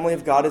of the family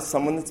of God is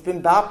someone that's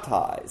been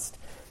baptized.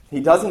 He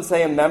doesn't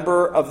say a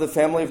member of the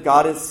family of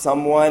God is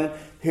someone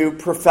who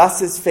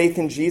professes faith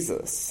in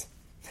Jesus.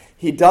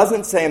 He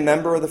doesn't say a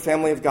member of the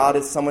family of God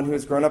is someone who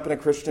has grown up in a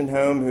Christian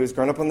home, who has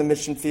grown up on the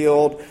mission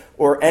field,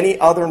 or any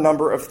other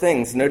number of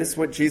things. Notice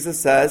what Jesus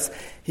says.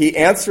 He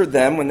answered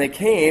them when they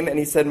came, and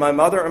he said, my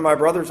mother and my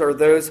brothers are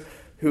those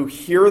who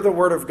hear the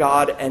word of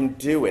God and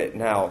do it.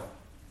 Now,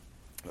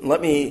 let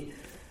me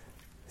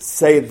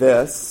say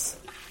this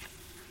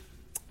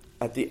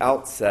at the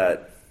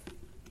outset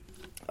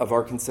of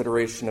our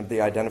consideration of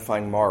the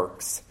identifying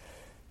marks.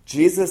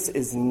 Jesus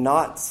is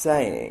not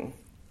saying,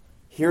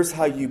 here's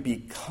how you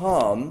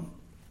become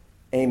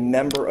a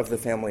member of the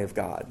family of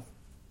God.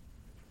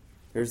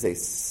 There's a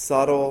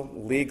subtle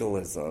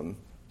legalism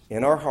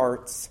in our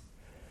hearts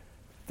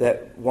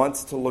that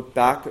wants to look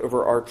back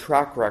over our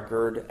track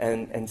record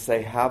and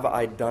say, have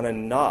I done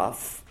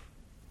enough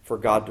for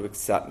God to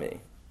accept me?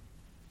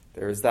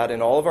 There is that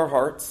in all of our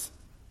hearts.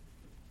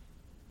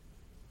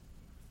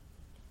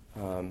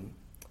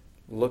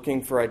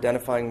 Looking for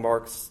identifying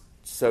marks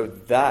so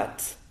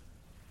that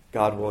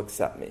God will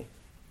accept me.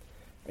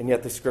 And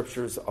yet the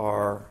scriptures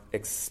are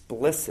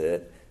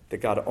explicit that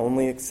God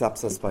only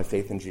accepts us by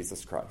faith in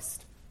Jesus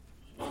Christ.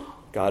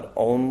 God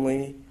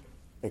only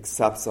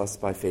accepts us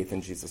by faith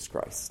in Jesus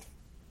Christ.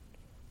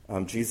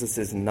 Jesus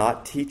is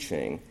not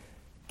teaching,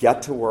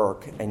 get to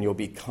work and you'll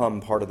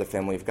become part of the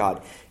family of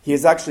God. He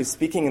is actually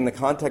speaking in the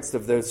context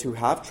of those who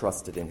have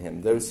trusted in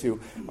him, those who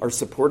are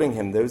supporting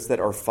him, those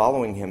that are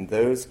following him,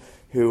 those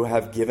who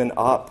have given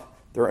up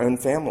their own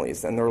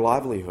families and their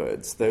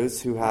livelihoods,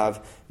 those who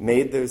have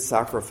made those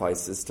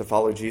sacrifices to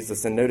follow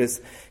Jesus. And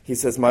notice, he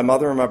says, my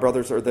mother and my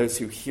brothers are those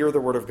who hear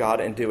the word of God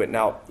and do it.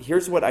 Now,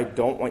 here's what I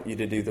don't want you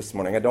to do this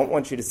morning. I don't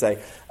want you to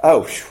say,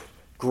 oh,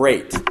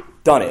 great,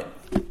 done it.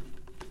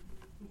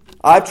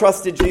 I've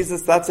trusted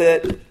Jesus, that's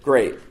it,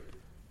 great.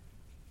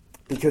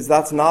 Because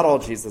that's not all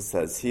Jesus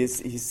says. He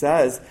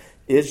says,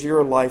 is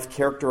your life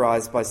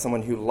characterized by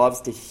someone who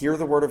loves to hear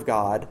the word of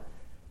God,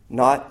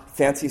 not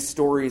fancy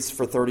stories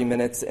for 30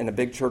 minutes in a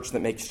big church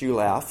that makes you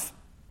laugh?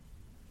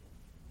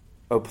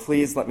 Oh,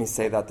 please let me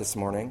say that this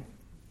morning.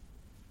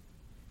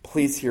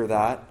 Please hear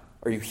that.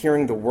 Are you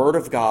hearing the word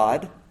of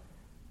God?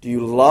 Do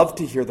you love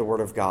to hear the word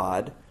of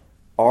God?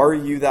 Are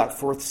you that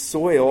fourth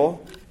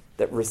soil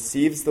that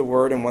receives the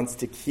word and wants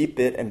to keep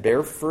it and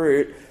bear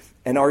fruit?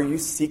 And are you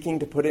seeking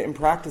to put it in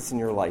practice in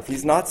your life?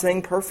 He's not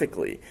saying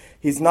perfectly.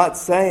 He's not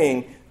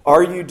saying,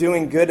 are you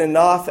doing good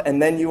enough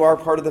and then you are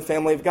part of the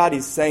family of God?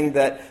 He's saying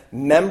that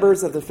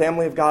members of the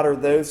family of God are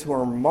those who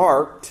are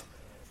marked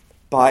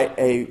by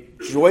a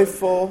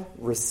joyful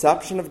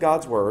reception of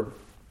God's word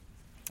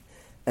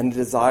and a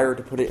desire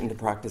to put it into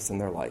practice in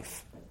their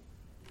life.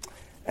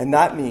 And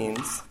that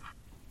means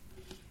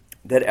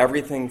that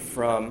everything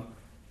from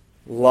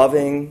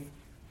loving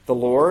the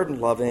Lord,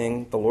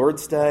 loving the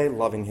Lord's Day,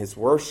 loving his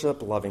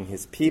worship, loving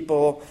his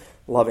people,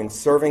 loving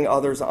serving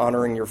others,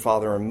 honoring your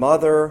father and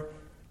mother,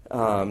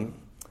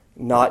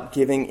 not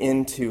giving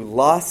in to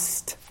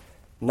lust,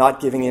 not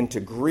giving in to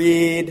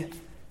greed,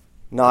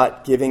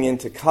 not giving in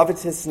to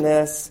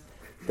covetousness,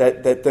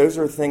 that those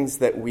are things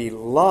that we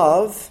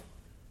love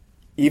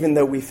even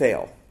though we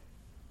fail.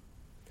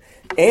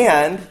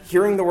 And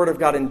hearing the word of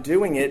God and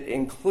doing it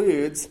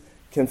includes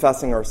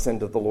confessing our sin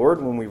to the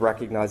Lord when we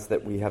recognize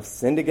that we have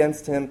sinned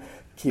against him,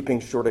 keeping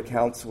short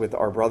accounts with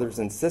our brothers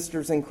and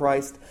sisters in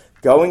Christ,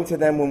 going to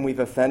them when we've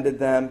offended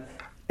them,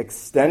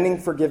 extending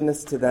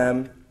forgiveness to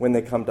them when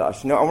they come to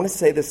us. You know, I want to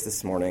say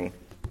this morning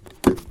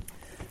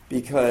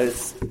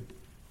because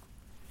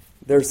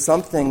there's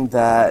something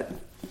that,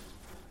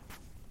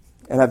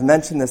 and I've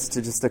mentioned this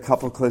to just a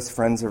couple close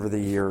friends over the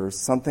years,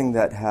 something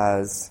that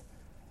has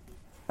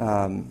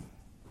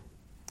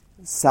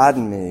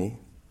saddened me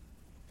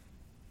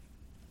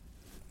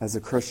as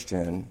a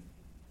Christian.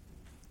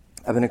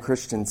 I've been a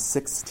Christian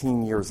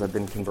 16 years. I've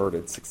been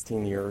converted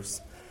 16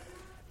 years.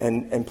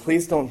 And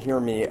please don't hear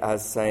me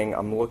as saying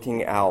I'm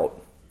looking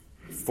out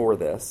for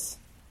this.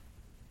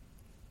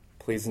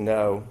 Please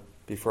know,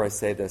 before I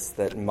say this,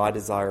 that my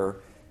desire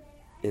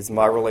is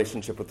my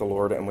relationship with the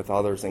Lord and with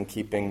others and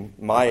keeping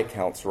my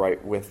accounts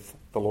right with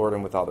the Lord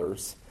and with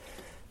others.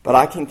 But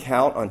I can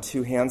count on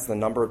two hands the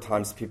number of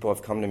times people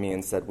have come to me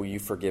and said, will you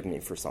forgive me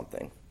for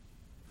something?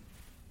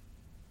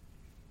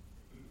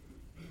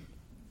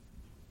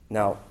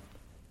 Now,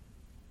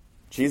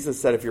 Jesus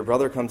said if your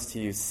brother comes to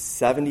you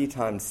 70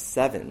 times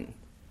 7,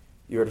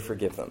 you are to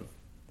forgive them.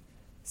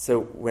 So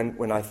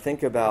when I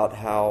think about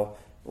how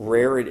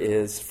rare it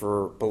is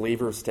for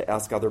believers to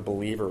ask other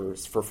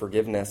believers for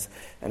forgiveness,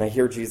 and I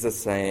hear Jesus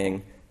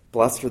saying,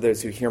 blessed are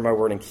those who hear my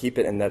word and keep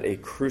it, and that a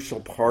crucial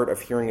part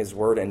of hearing his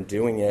word and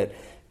doing it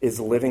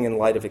is living in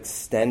light of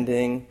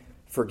extending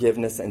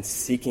forgiveness and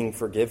seeking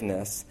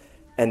forgiveness,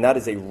 and that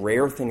is a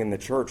rare thing in the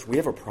church, we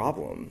have a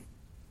problem.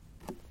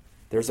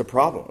 There's a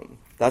problem.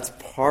 That's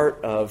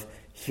part of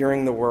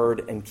hearing the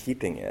word and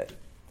keeping it.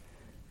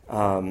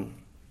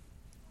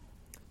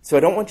 So I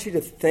don't want you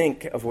to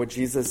think of what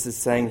Jesus is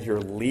saying here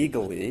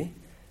legally.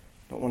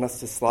 I don't want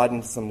us to slide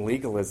into some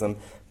legalism,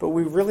 but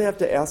we really have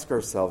to ask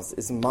ourselves,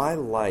 is my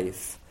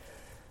life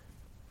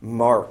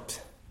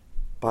marked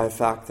by the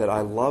fact that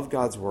I love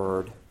God's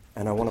word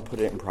and I want to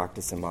put it in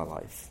practice in my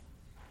life?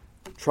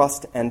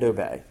 Trust and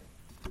obey.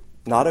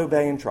 Not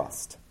obey and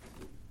trust.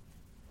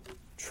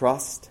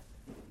 Trust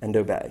and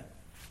obey.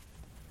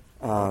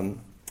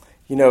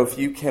 If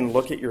you can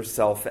look at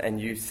yourself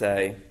and you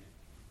say,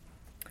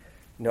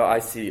 I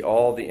see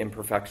all the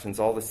imperfections,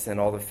 all the sin,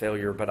 all the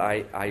failure, but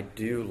I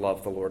do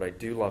love the Lord. I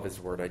do love his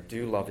word. I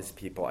do love his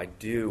people. I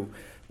do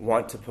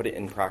want to put it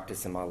in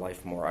practice in my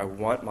life more. I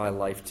want my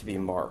life to be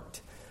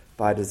marked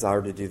by a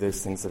desire to do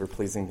those things that are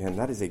pleasing to him.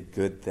 That is a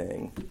good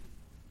thing.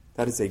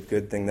 That is a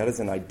good thing. That is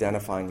an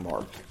identifying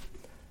mark.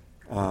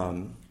 Now,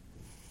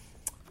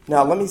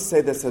 let me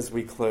say this as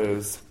we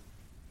close.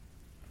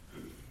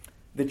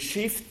 The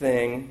chief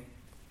thing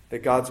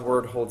that God's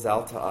word holds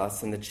out to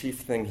us, and the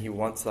chief thing he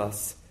wants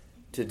us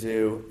to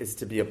do, is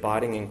to be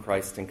abiding in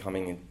Christ and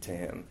coming to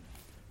him.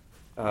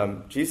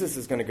 Jesus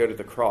is going to go to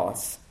the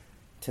cross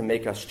to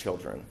make us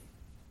children.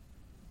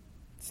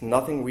 It's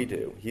nothing we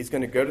do. He's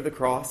going to go to the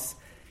cross.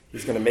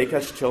 He's going to make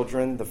us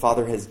children. The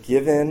Father has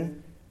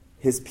given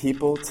his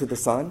people to the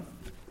Son.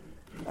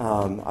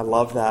 I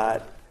love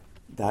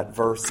that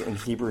verse in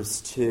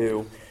Hebrews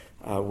 2,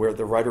 where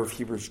the writer of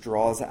Hebrews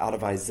draws out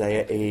of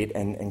Isaiah 8,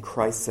 and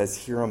Christ says,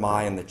 "Here am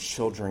I and the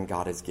children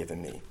God has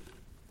given me."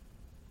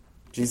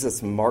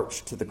 Jesus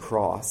marched to the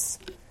cross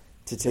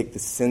to take the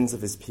sins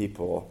of his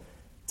people,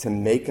 to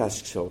make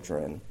us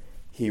children.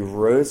 He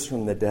rose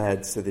from the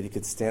dead so that he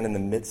could stand in the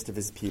midst of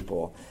his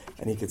people,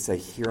 and he could say,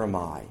 "Here am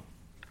I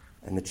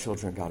and the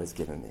children God has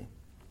given me.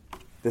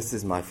 This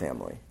is my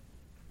family."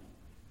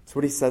 That's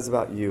what he says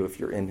about you if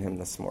you're in him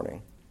this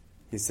morning.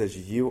 He says,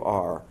 "You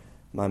are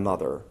my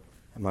mother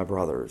and my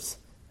brothers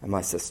and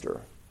my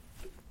sister."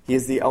 He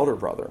is the elder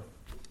brother.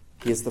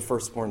 He is the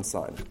firstborn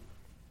son.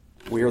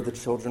 We are the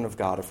children of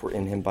God if we're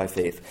in him by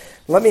faith.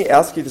 Let me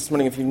ask you this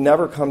morning, if you've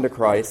never come to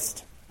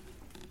Christ,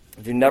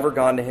 if you've never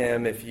gone to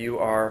him, if you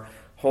are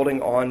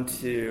holding on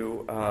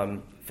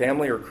to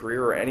family or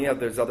career or any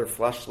of those other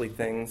fleshly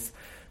things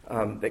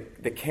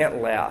that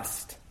can't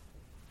last.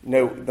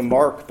 The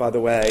mark, by the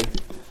way,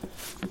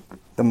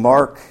 the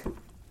mark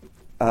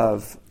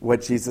of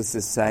what Jesus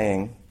is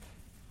saying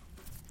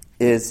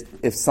is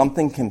if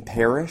something can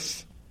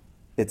perish,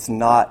 it's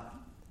not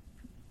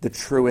the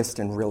truest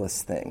and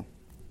realest thing.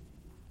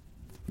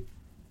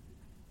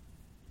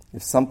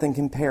 If something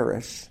can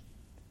perish,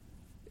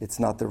 it's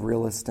not the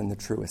realest and the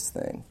truest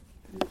thing.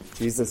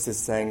 Jesus is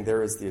saying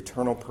there is the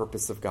eternal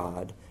purpose of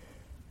God,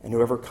 and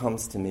whoever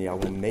comes to me, I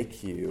will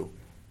make you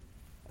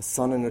a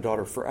son and a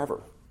daughter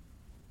forever.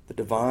 The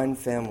divine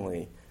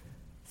family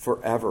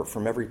forever,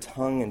 from every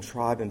tongue and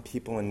tribe and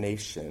people and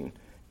nation,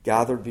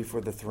 gathered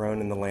before the throne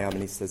and the Lamb,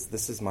 and he says,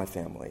 "This is my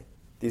family.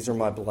 These are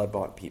my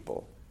blood-bought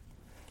people."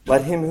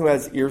 Let him who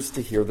has ears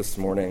to hear this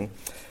morning,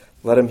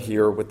 let him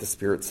hear what the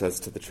Spirit says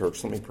to the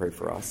church. Let me pray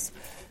for us.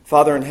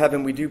 Father in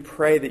heaven, we do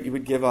pray that you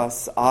would give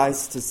us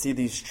eyes to see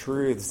these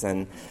truths,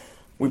 and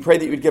we pray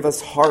that you would give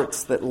us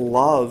hearts that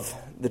love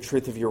the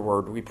truth of your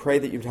word. We pray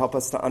that you'd help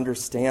us to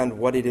understand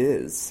what it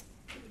is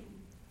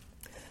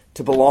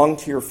to belong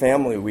to your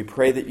family. We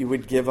pray that you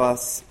would give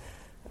us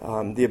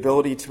the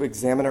ability to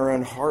examine our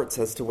own hearts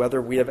as to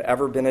whether we have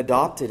ever been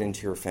adopted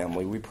into your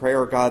family. We pray,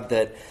 our God,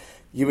 that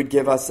you would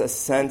give us a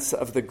sense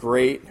of the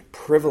great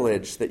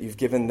privilege that you've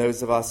given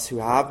those of us who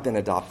have been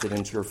adopted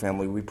into your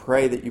family. We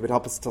pray that you would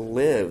help us to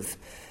live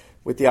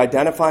with the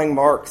identifying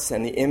marks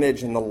and the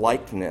image and the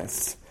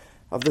likeness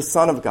of the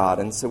Son of God.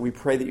 And so we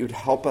pray that you would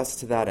help us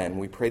to that end.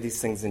 We pray these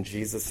things in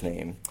Jesus'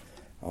 name.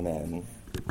 Amen.